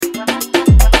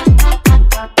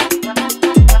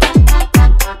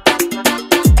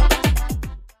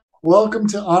Welcome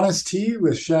to Honest Tea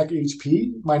with Shack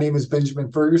HP. My name is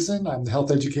Benjamin Ferguson. I'm the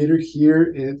health educator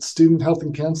here at Student Health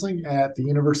and Counseling at the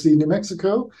University of New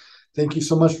Mexico. Thank you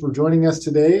so much for joining us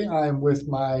today. I'm with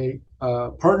my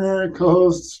partner and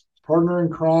co-host, partner in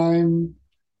crime,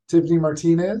 Tiffany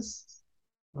Martinez.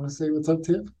 Want to say what's up,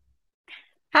 Tiff?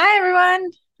 Hi,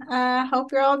 everyone.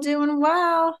 Hope you're all doing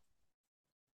well.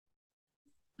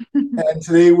 And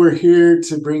today we're here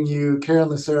to bring you Karen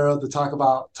Lucero to talk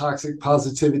about toxic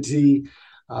positivity.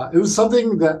 It was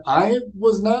something that I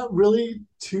was not really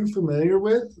too familiar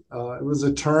with. It was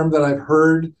a term that I've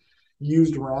heard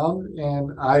used around,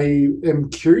 and I am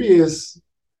curious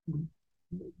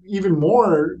even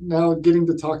more now getting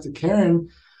to talk to Karen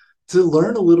to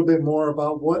learn a little bit more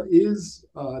about what is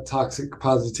toxic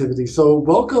positivity. So,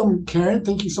 welcome, Karen.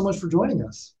 Thank you so much for joining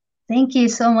us. Thank you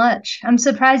so much. I'm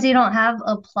surprised you don't have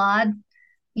applaud,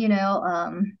 you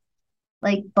know,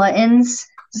 like buttons.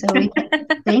 So we can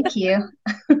thank you.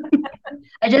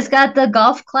 I just got the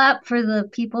golf clap for the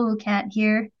people who can't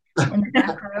hear in the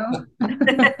back row.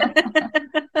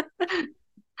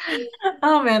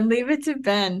 Oh man, leave it to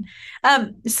Ben.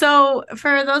 So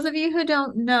for those of you who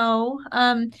don't know,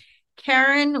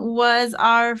 Karen was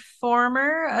our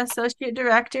former associate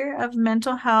director of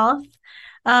mental health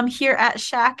here at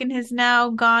Shack and has now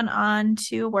gone on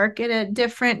to work at a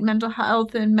different mental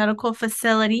health and medical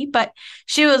facility. But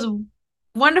she was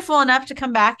wonderful enough to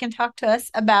come back and talk to us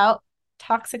about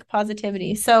toxic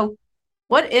positivity. So,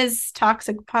 what is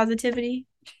toxic positivity?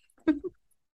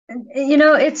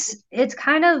 It's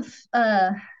kind of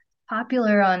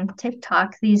popular on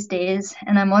TikTok these days,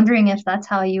 and I'm wondering if that's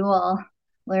how you all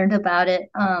learned about it.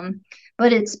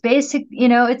 But it's basic,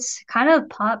 it's kind of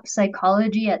pop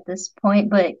psychology at this point,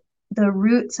 but the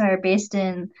roots are based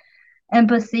in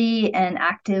empathy and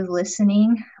active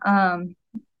listening.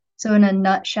 So in a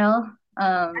nutshell,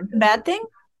 A bad thing?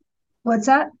 what's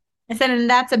that? I said, and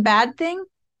that's a bad thing?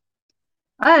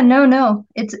 No, no.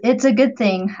 It's a good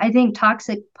thing. I think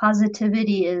toxic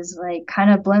positivity is like kind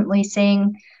of bluntly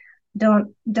saying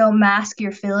don't mask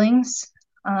your feelings.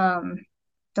 Um,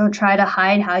 don't try to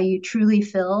hide how you truly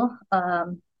feel.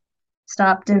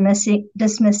 Stop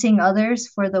dismissing others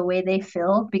for the way they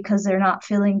feel because they're not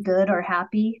feeling good or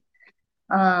happy.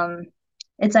 Um,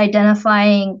 it's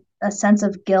identifying a sense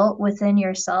of guilt within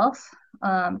yourself,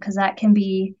 because that can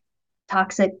be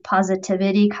toxic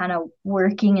positivity kind of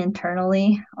working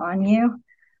internally on you.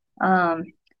 Um,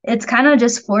 it's kind of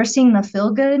just forcing the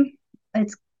feel good.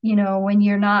 It's, when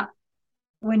you're not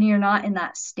in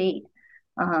that state.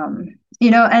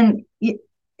 And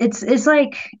it's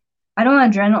like I don't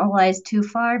want to generalize too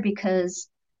far because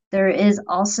there is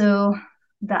also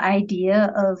the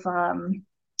idea of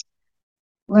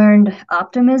learned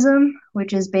optimism,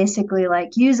 which is basically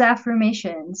like use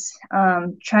affirmations,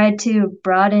 try to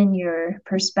broaden your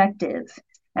perspective.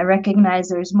 I recognize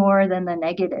there's more than the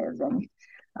negative, and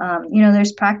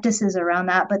there's practices around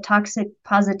that. But toxic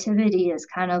positivity is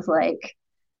kind of like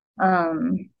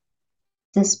um,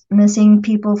 dismissing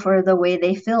people for the way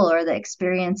they feel or the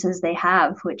experiences they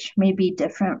have, which may be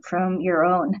different from your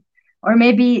own. Or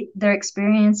maybe their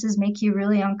experiences make you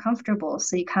really uncomfortable.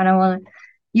 So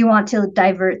you want to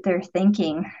divert their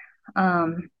thinking.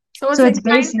 Um, So is so it it's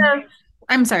kind basic. of,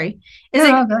 I'm sorry, is No,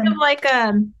 it no, go kind ahead. of like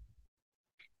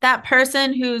that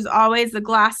person who's always the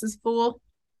glass is full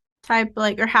type,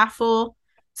 like, or half full?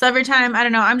 So every time, I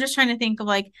don't know, I'm just trying to think of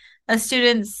like a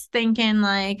student's thinking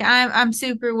like I'm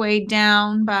super weighed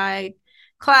down by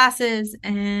classes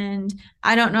and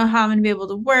I don't know how I'm gonna be able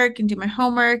to work and do my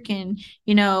homework and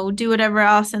do whatever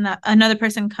else, and that another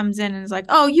person comes in and is like,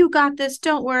 "Oh, you got this.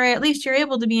 Don't worry. At least you're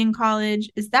able to be in college."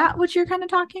 Is that what you're kind of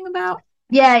talking about?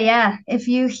 Yeah, yeah. If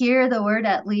you hear the word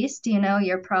at least,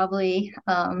 you're probably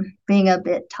being a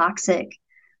bit toxic.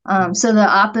 So the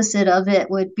opposite of it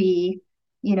would be,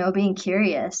 being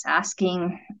curious,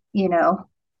 asking, you know,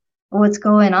 what's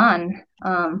going on?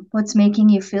 What's making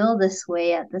you feel this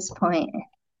way at this point?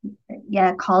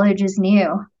 Yeah, college is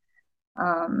new.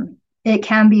 It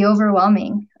can be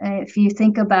overwhelming. If you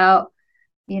think about,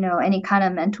 any kind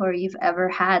of mentor you've ever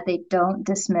had, they don't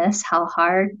dismiss how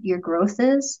hard your growth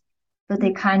is, but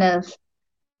they kind of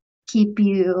keep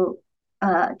you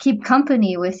keep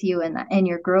company with you in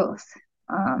your growth.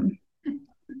 Um,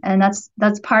 and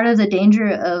that's part of the danger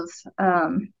of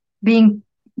being,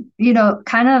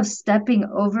 kind of stepping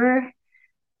over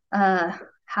uh,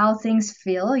 how things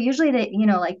feel. Usually they,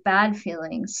 like bad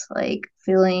feelings, like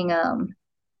feeling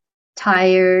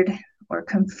tired or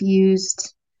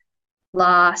confused,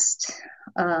 lost,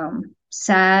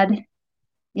 sad.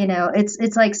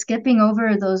 It's like skipping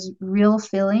over those real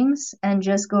feelings and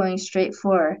just going straight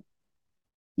for,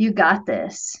 you got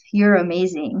this, you're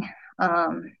amazing.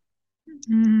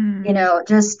 You Mm. know,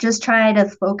 just try to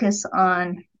focus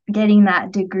on getting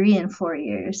that degree in 4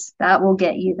 years. That will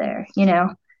get you there, you know.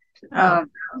 Oh,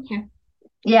 Um, okay.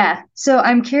 yeah. So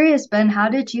I'm curious, Ben, how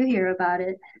did you hear about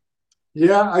it?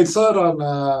 Yeah, I saw it on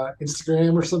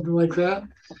Instagram or something like that.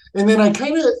 And then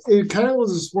it kind of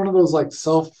was one of those like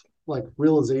self like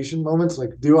realization moments.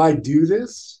 Like, do I do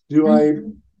this? Do I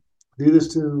Mhm. do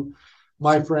this to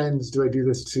my friends? Do I do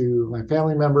this to my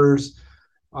family members?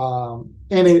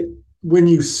 And it, when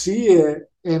you see it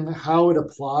and how it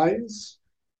applies,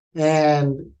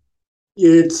 and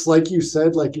it's like you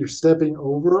said, like you're stepping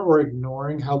over or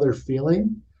ignoring how they're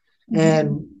feeling. Mhm.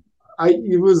 And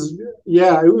it was,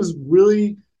 yeah, it was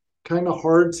really kind of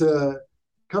hard to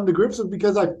come to grips with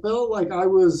because I felt like I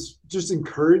was just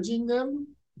encouraging them,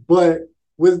 but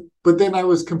but then I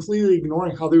was completely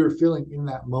ignoring how they were feeling in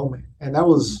that moment. And that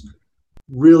was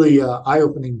really eye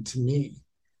opening to me.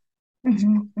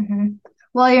 Mhm. Mhm.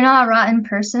 Well, you're not a rotten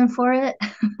person for it.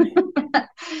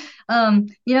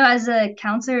 You know, as a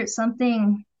counselor, it's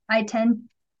something I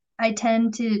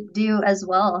tend to do as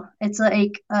well. It's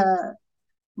like a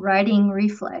writing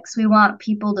reflex. We want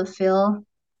people to feel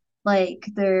like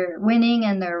they're winning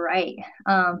and they're right.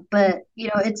 But you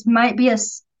know, it might be a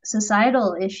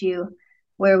societal issue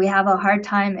where we have a hard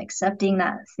time accepting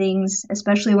that things,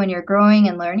 especially when you're growing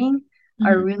and learning,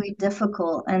 are Mhm. really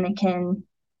difficult and it can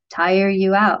tire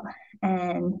you out.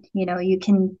 And you know, you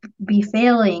can be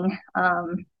failing.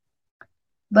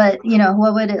 But you know,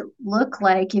 what would it look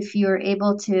like if you were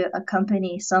able to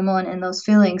accompany someone in those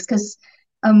feelings? Because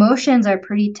emotions are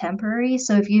pretty temporary.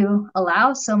 So if you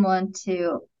allow someone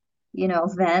to, you know,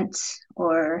 vent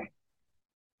or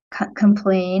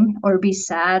complain or be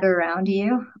sad around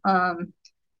you,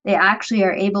 they actually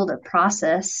are able to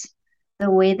process the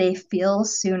way they feel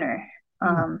sooner.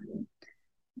 Um,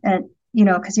 and you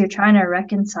know, because you're trying to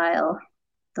reconcile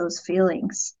those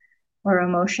feelings or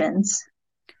emotions.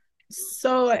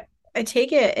 So I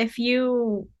take it if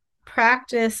you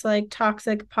practice like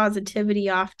toxic positivity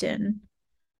often,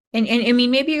 and I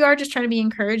mean, maybe you are just trying to be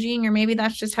encouraging, or maybe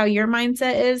that's just how your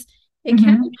mindset is. It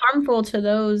can be Mhm. harmful to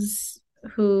those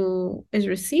who is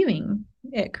receiving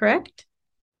it, correct?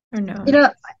 Or You no?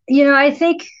 know, I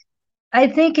think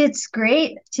it's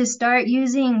great to start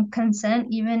using consent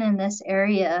even in this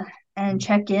area and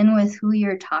check in with who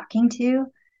you're talking to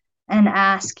and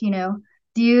ask, you know,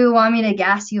 do you want me to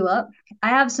gas you up? I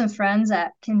have some friends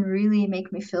that can really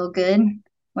make me feel good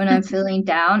when I'm feeling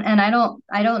down, and I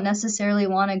don't necessarily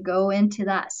want to go into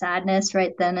that sadness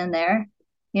right then and there.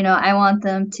 You know, I want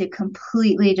them to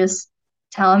completely just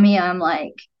tell me I'm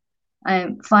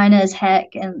fine as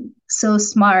heck and so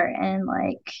smart and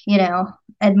like, you know,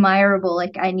 admirable.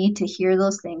 Like I need to hear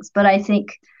those things. But I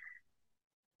think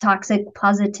toxic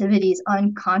positivity is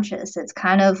unconscious. It's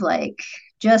kind of like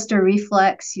just a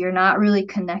reflex. You're not really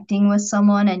connecting with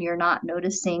someone and you're not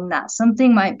noticing that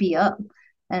something might be up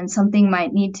and something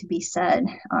might need to be said.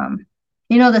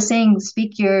 You know, the saying,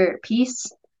 speak your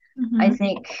piece. I Mhm.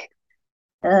 think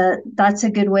that's a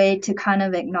good way to kind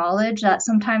of acknowledge that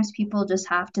sometimes people just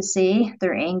have to say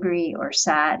they're angry or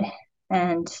sad,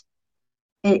 and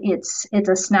it's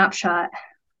a snapshot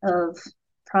of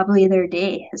probably their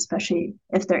day, especially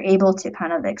if they're able to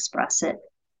kind of express it.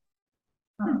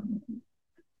 Um,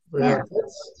 Yeah,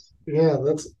 yeah.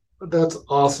 that's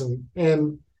awesome.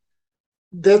 And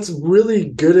that's really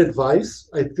good advice,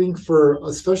 I think, for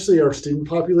especially our student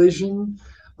population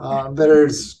that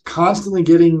is constantly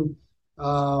getting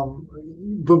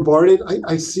bombarded.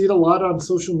 I see it a lot on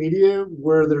social media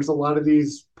where there's a lot of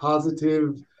these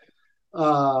positive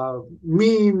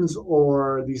memes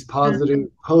or these positive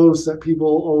posts that people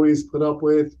always put up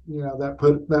with, you know, that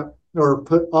put that or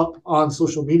put up on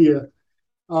social media.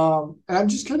 And I'm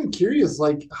just kind of curious,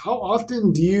 like, how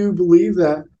often do you believe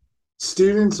that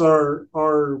students are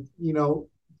you know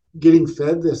getting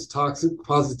fed this toxic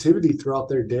positivity throughout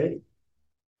their day?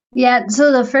 Yeah,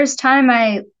 so the first time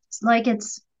like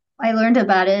it's I learned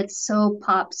about it, it's so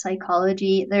pop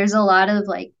psychology. There's a lot of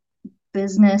like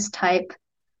business type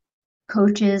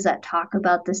coaches that talk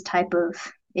about this type of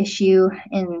issue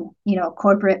in, you know,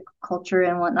 corporate culture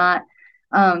and whatnot.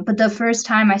 But the first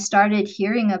time I started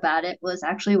hearing about it was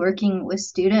actually working with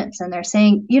students, and they're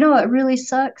saying, you know, it really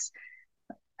sucks.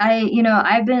 You know,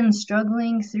 I've been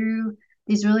struggling through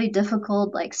these really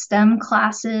difficult like STEM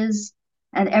classes.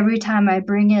 And every time I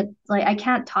bring it, like, I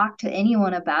can't talk to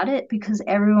anyone about it because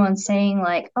everyone's saying,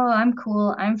 like, oh, I'm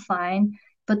cool, I'm fine.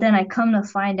 But then I come to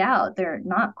find out they're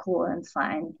not cool and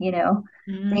fine. You know,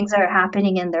 Mhm. things are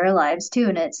happening in their lives too.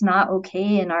 And it's not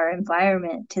okay in our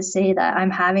environment to say that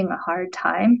I'm having a hard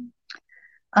time.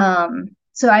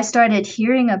 So I started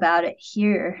hearing about it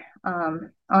here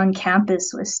on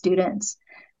campus with students.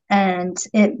 And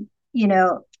it, you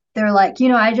know, they're like,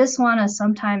 I just want to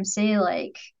sometimes say,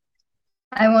 like,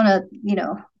 I want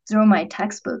to, throw my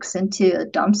textbooks into a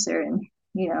dumpster and,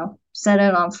 set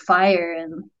it on fire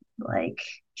and like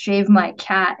shave my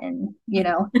cat and,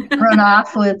 run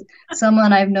off with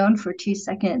someone I've known for 2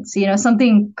 seconds,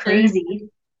 something crazy,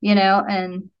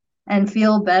 and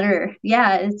feel better.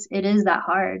 Yeah, it is that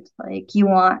hard. Like you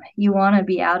want to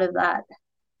be out of that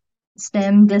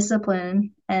STEM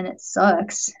discipline and it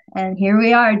sucks. And here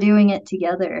we are doing it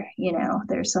together.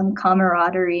 There's some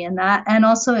camaraderie in that. And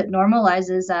also it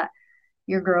normalizes that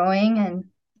you're growing and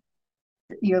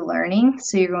you're learning.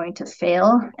 So you're going to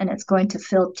fail and it's going to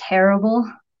feel terrible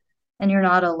and you're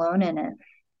not alone in it.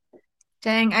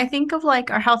 Dang, I think of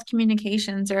like our health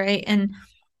communications, right? And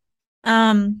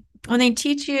when they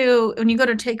teach you, when you go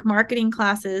to take marketing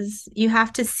classes, you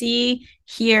have to see,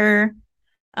 hear,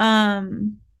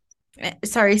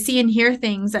 see and hear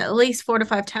things at least 4 to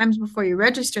 5 times before you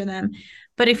register them.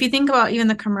 But if you think about even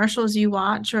the commercials you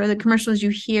watch or the commercials you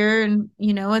hear, and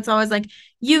it's always like,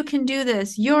 you can do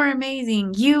this, you're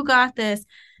amazing, you got this.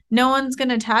 No one's going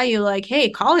to tell you like,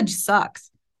 hey, college sucks.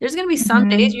 There's going to be some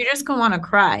days you're just going to want to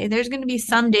cry. There's going to be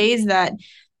some days that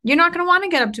you're not going to want to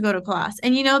get up to go to class.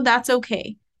 And that's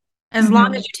okay. As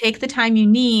long as you take the time you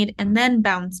need and then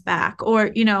bounce back.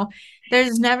 Or,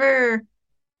 there's never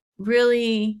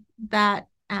really that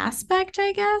aspect,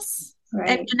 I guess.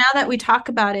 Right. And now that we talk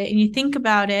about it and you think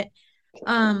about it,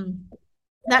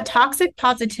 that toxic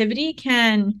positivity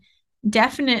can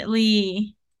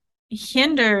definitely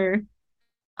hinder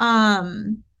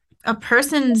a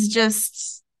person's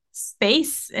just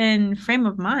space and frame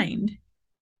of mind.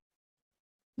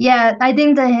 Yeah, I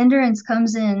think the hindrance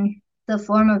comes in the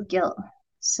form of guilt.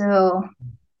 So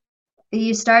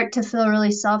you start to feel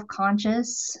really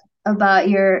self-conscious about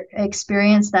your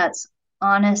experience that's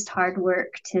honest hard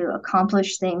work to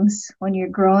accomplish things when you're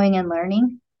growing and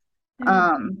learning.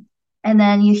 And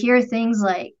then you hear things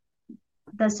like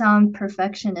that sound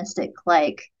perfectionistic,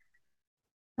 like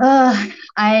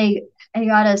I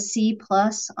got a C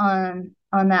plus on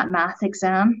that math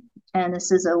exam and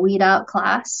this is a weed out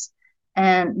class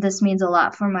and this means a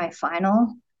lot for my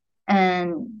final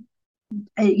and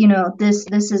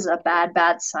this is a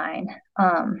bad sign.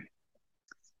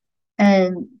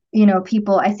 And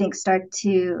people I think start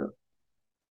to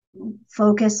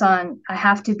focus on I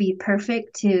have to be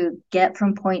perfect to get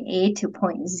from point A to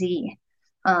point Z.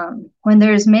 When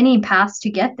there's many paths to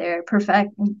get there,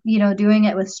 doing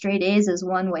it with straight A's is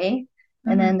one way.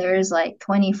 And then there's like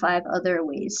 25 other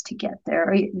ways to get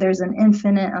there. Or there's an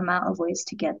infinite amount of ways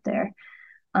to get there.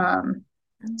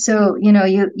 So,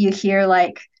 you hear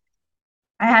like,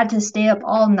 I had to stay up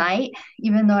all night,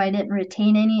 even though I didn't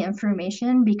retain any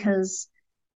information, because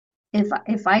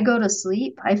if I go to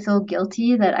sleep, I feel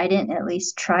guilty that I didn't at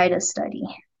least try to study.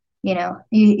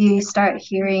 You start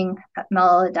hearing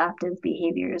maladaptive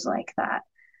behaviors like that.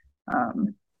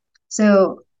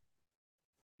 So,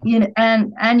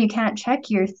 and you can't check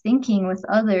your thinking with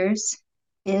others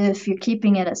if you're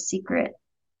keeping it a secret.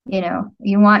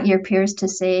 You want your peers to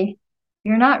say,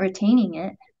 you're not retaining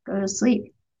it, go to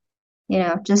sleep.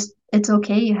 Just it's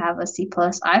okay you have a C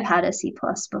plus. I've had a C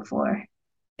plus before.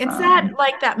 It's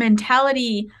that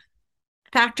mentality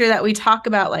factor that we talk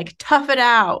about, like tough it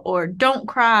out or don't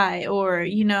cry or,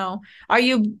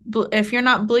 if you're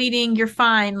not bleeding, you're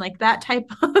fine. Like that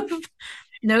type of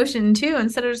notion too,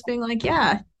 instead of just being like,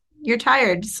 yeah, you're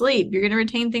tired, sleep. You're going to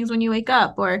retain things when you wake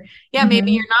up or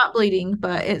maybe you're not bleeding,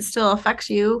 but it still affects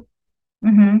you.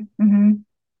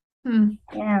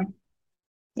 Yeah.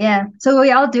 Yeah. So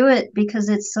we all do it because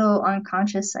it's so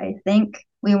unconscious, I think.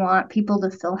 We want people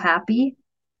to feel happy,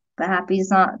 but happy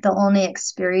is not the only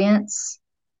experience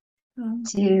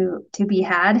to be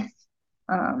had.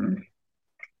 And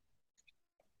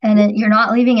you're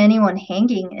not leaving anyone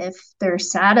hanging if they're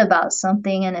sad about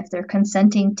something and if they're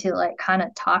consenting to like kind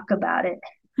of talk about it.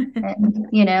 And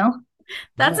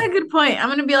That's a good point. I'm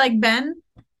going to be like, Ben,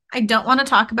 I don't want to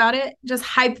talk about it. Just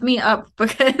hype me up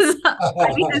because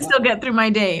I need to still get through my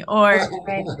day. Or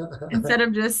instead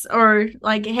of or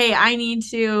like, hey, I need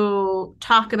to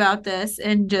talk about this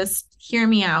and just hear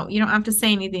me out. You don't have to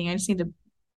say anything. I just need to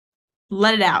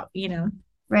let it out,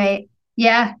 Right.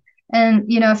 Yeah. And,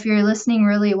 if you're listening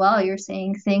really well, you're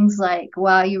saying things like,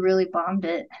 wow, you really bombed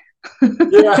it.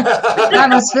 That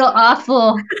must feel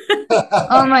awful.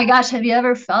 Oh my gosh, have you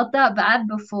ever felt that bad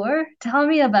before? Tell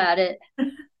me about it.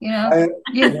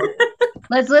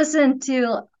 Let's listen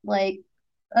to like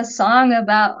a song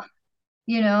about,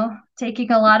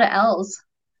 taking a lot of L's.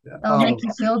 That'll make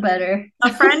you feel better.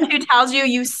 A friend who tells you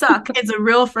you suck is a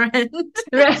real friend.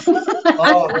 Right.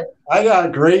 Oh, I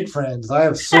got great friends. I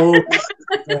have so many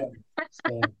friends.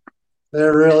 So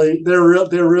they're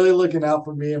really looking out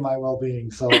for me and my well-being.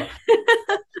 So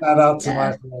shout out to my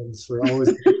Yeah. friends for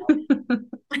always.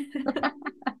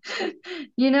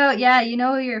 Yeah, you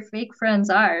know who your fake friends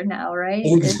are now, right?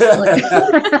 It's like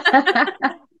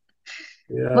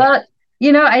Yeah. well,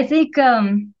 I think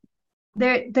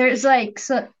there's like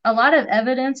a lot of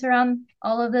evidence around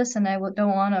all of this, and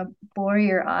don't want to bore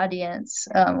your audience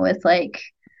with like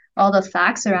all the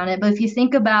facts around it. But if you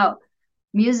think about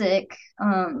music,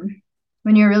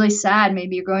 when you're really sad,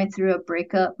 maybe you're going through a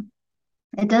breakup,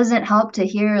 it doesn't help to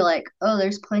hear like, oh,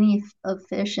 there's plenty of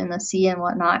fish in the sea and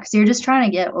whatnot, because you're just trying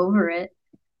to get over it.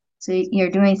 So you're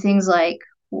doing things like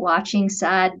watching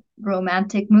sad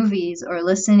romantic movies or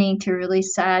listening to really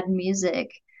sad music.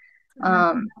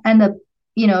 And the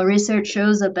research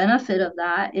shows the benefit of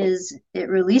that is it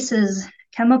releases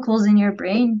chemicals in your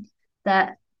brain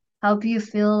that help you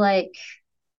feel like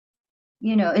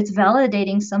it's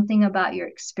validating something about your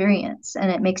experience, and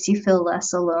it makes you feel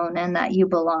less alone and that you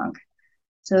belong.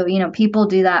 So people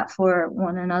do that for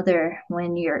one another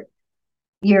when you're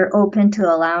open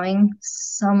to allowing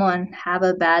someone have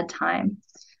a bad time.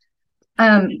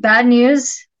 Bad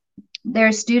news, there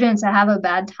are students that have a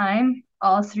bad time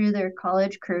all through their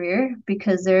college career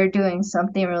because they're doing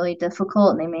something really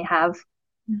difficult, and they may have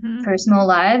personal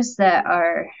lives that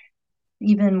are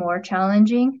even more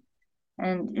challenging.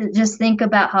 And just think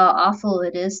about how awful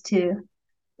it is to,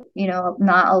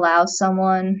 not allow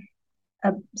someone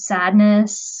a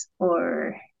sadness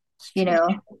or,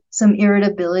 some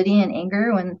irritability and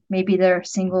anger when maybe they're a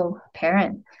single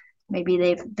parent.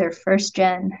 Maybe they're first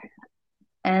gen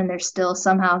and they're still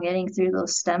somehow getting through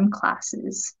those STEM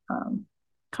classes.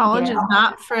 College is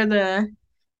not for the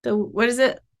what is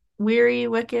it? Weary,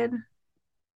 wicked.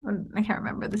 I can't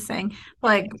remember the saying.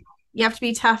 Like you have to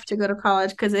be tough to go to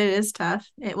college because it is tough.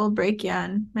 It will break you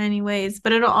in many ways,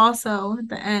 but it'll also at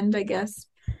the end, I guess,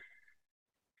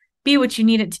 be what you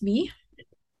need it to be.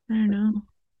 I don't know.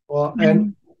 Well,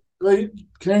 and like,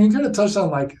 Karen, you kind of touched on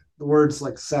like the words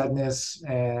like sadness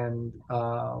and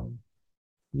there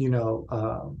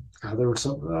were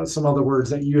some other words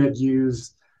that you had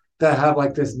used that have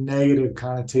like this negative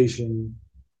connotation.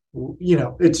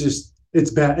 It's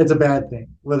bad. It's a bad thing.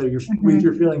 Whether if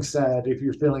you're feeling sad, if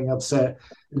you're feeling upset,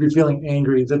 if you're feeling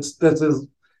angry,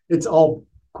 it's all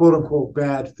quote unquote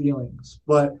bad feelings.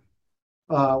 But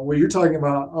what you're talking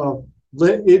about of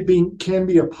it being can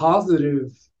be a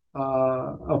positive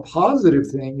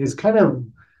thing is kind of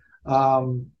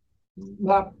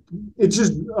not it's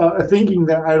just a thinking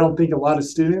that I don't think a lot of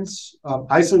students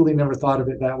I certainly never thought of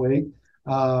it that way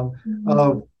of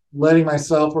letting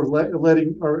myself or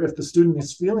letting or if the student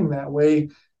is feeling that way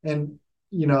and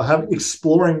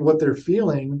exploring what they're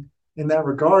feeling in that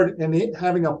regard and it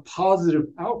having a positive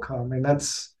outcome, and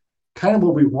that's kind of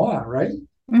what we want, right?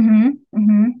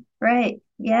 Right.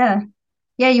 Yeah.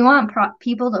 Yeah, you want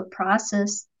people to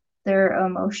process their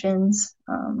emotions,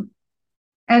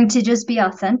 and to just be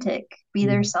authentic, be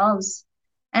themselves,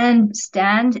 and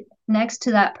stand next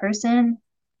to that person,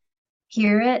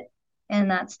 hear it, and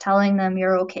that's telling them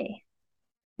you're okay.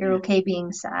 You're okay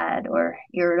being sad or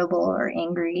irritable or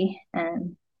angry.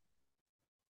 And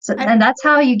that's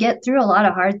how you get through a lot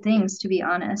of hard things, to be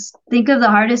honest. Think of the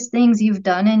hardest things you've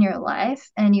done in your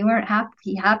life and you weren't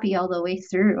happy all the way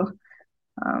through.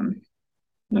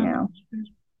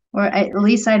 Or at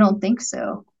least I don't think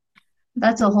so.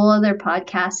 That's a whole other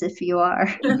podcast if you are.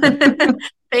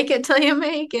 Fake it till you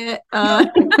make it.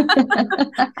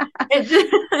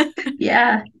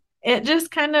 Yeah. It just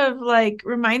kind of like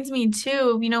reminds me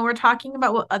too, we're talking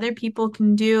about what other people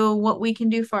can do, what we can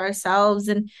do for ourselves,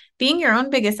 and being your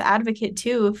own biggest advocate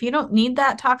too. If you don't need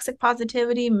that toxic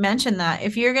positivity, mention that.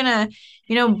 If you're gonna,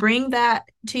 bring that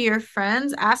to your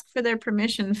friends, ask for their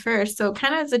permission first. So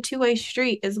kind of as a two-way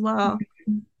street as well.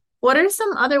 What are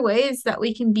some other ways that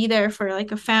we can be there for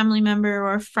like a family member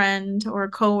or a friend or a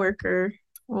coworker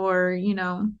or,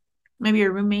 maybe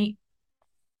a roommate?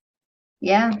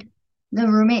 Yeah. The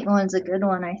roommate one's a good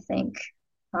one, I think.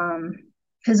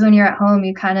 Because when you're at home,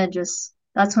 you kind of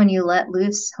that's when you let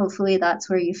loose. Hopefully that's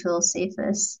where you feel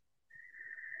safest.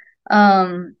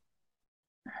 I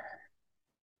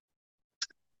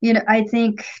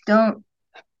think don't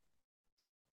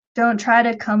try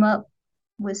to come up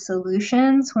with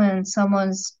solutions when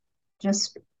someone's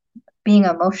just being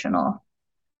emotional.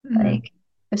 Like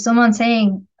if someone's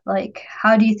saying like,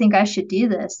 how do you think I should do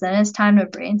this? Then it's time to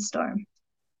brainstorm.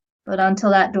 But until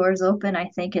that door's open, I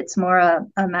think it's more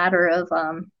a matter of,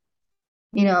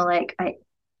 like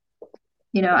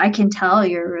I can tell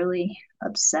you're really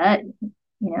upset.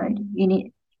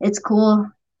 It's cool.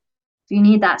 If you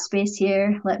need that space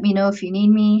here, let me know if you need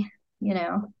me.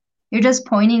 You're just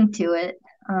pointing to it.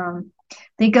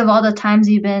 Think of all the times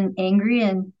you've been angry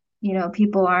and,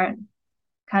 people aren't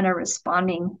kind of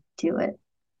responding to it.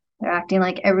 They're acting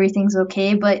like everything's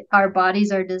okay, but our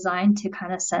bodies are designed to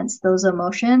kind of sense those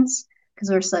emotions because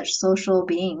we're such social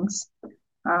beings.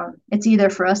 It's either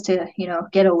for us to,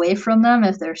 get away from them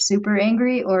if they're super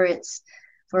angry, or it's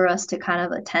for us to kind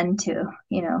of attend to,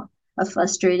 a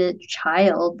frustrated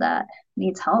child that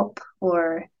needs help,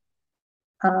 or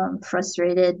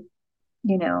frustrated,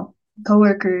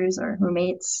 coworkers or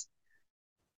roommates.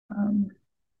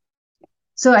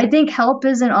 So I think help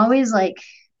isn't always like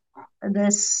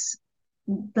this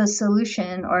the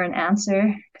solution or an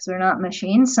answer because we're not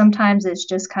machines. Sometimes it's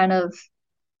just kind of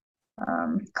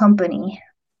company.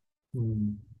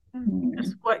 Mm.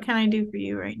 Just what can I do for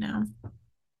you right now?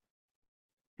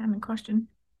 Kind of question.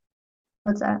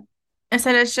 What's that? I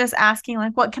said it's just asking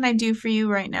like, what can I do for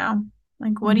you right now?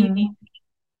 Like, what do you need?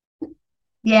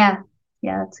 Yeah,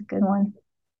 that's a good one.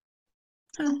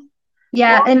 Oh.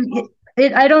 Yeah, and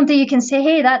I don't think you can say,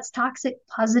 hey, that's toxic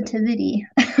positivity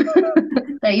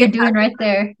that you're doing right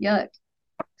there. Yuck.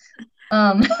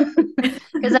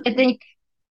 Because I think,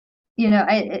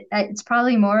 it's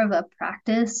probably more of a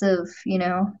practice of,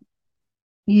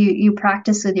 you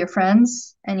practice with your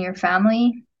friends and your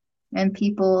family and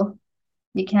people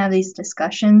you can have these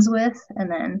discussions with,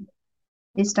 and then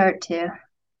you start to,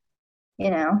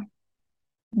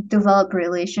 develop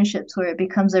relationships where it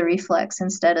becomes a reflex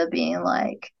instead of being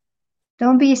like,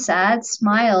 don't be sad,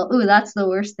 smile. Ooh, that's the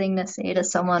worst thing to say to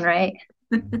someone, right?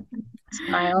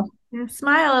 Smile. Yeah,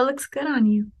 smile, it looks good on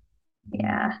you.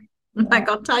 Yeah. Like,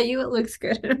 I'll tell you it looks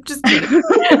good. I'm just kidding.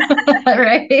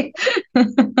 Right.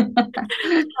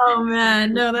 Oh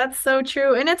man, no, that's so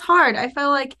true. And it's hard. I feel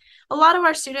like a lot of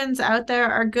our students out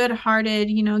there are good-hearted,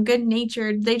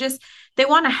 good-natured. They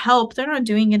want to help. They're not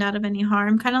doing it out of any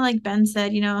harm. Kind of like Ben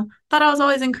said, thought I was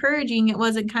always encouraging. It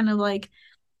wasn't kind of like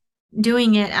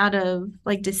doing it out of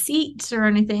like deceit or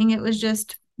anything. It was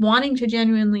just wanting to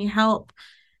genuinely help,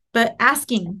 but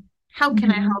asking, how can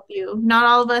I help you? Not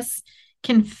all of us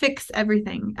can fix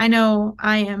everything. I know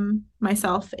I am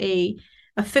myself a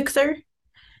fixer,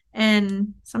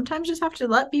 and sometimes just have to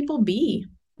let people be.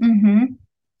 Mm-hmm.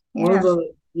 One of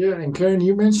the Yeah, and Karen,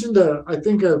 you mentioned I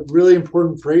think a really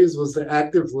important phrase was the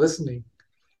active listening.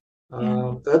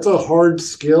 That's a hard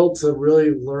skill to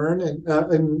really learn,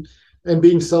 and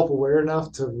being self-aware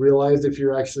enough to realize if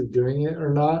you're actually doing it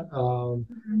or not.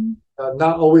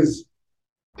 Not always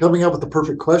coming up with the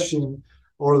perfect question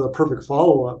or the perfect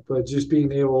follow-up, but just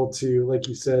being able to, like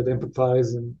you said,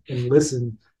 empathize and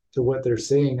listen to what they're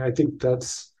saying. I think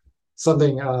that's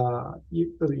something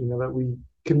that we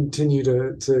continue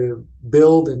to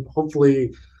build, and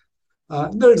hopefully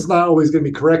there's not always going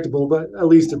to be correctable, but at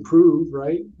least improve,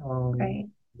 right? Right.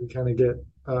 We kind of get,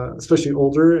 especially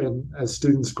older and as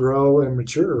students grow and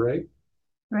mature, right?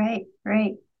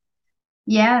 Right.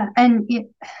 Yeah. And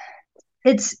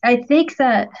I think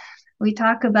that we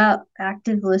talk about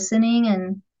active listening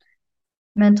and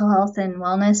mental health and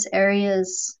wellness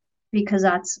areas because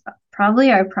that's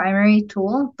probably our primary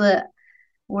tool, but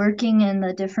working in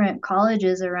the different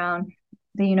colleges around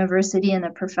the university and the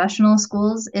professional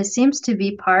schools, it seems to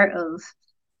be part of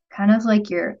kind of like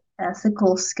your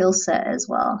ethical skill set as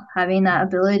well, having that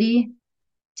ability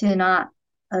to not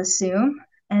assume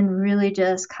and really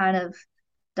just kind of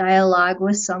dialogue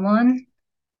with someone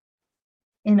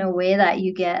in a way that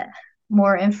you get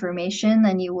more information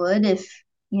than you would if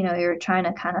you're trying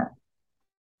to kind of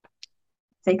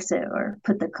fix it or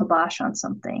put the kibosh on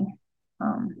something.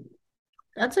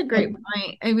 That's a great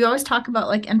point. And we always talk about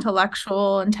like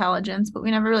intellectual intelligence, but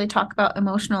we never really talk about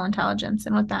emotional intelligence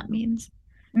and what that means.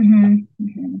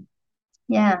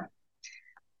 Yeah.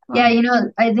 Wow. Yeah,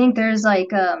 I think there's like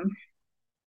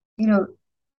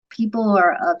people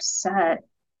are upset.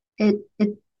 It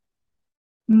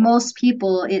most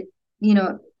people it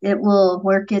will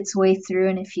work its way through,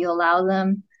 and if you allow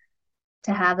them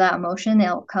to have that emotion,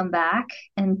 they'll come back,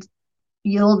 and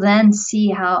you'll then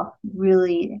see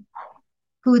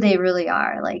who they really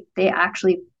are. Like they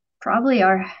actually probably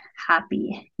are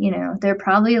happy. They're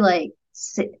probably like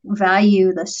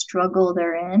value the struggle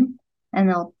they're in, and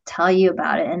they'll tell you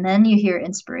about it, and then you hear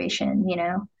inspiration.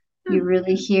 You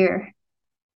really hear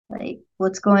like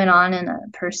what's going on in a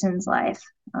person's life.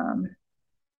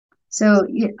 So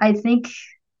I think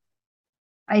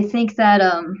that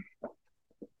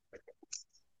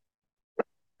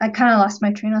I kind of lost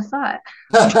my train of thought.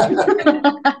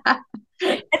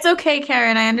 It's okay,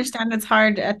 Karen. I understand it's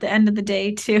hard at the end of the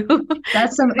day too.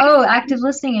 That's active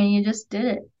listening, and you just did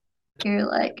it. You're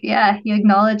like, yeah, you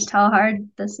acknowledged how hard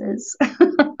this is.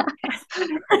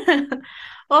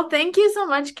 Well, thank you so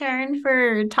much, Karen,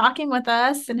 for talking with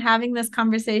us and having this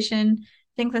conversation. I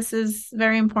think this is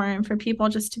very important for people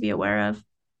just to be aware of.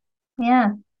 Yeah,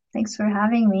 thanks for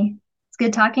having me. It's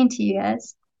good talking to you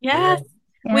guys. Yeah, Yes,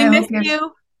 Yeah, we I miss hope you're.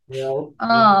 you. yeah.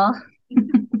 Oh,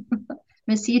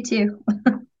 miss you too.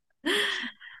 All right,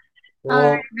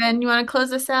 Well, Ben, you want to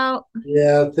close us out?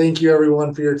 yeah, thank you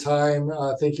everyone for your time.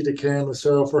 Thank you to Karen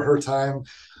Lucero for her time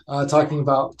talking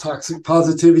about toxic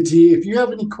positivity. If you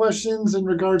have any questions in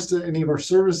regards to any of our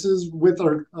services with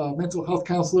our mental health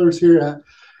counselors here at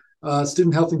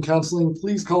Student Health and Counseling,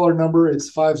 please call our number.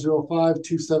 It's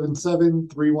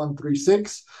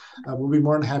 505-277-3136. We'll be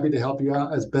more than happy to help you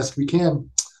out as best we can.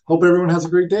 Hope everyone has a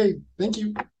great day. Thank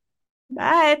you.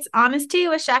 Bye. It's Honesty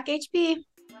with Shack HB.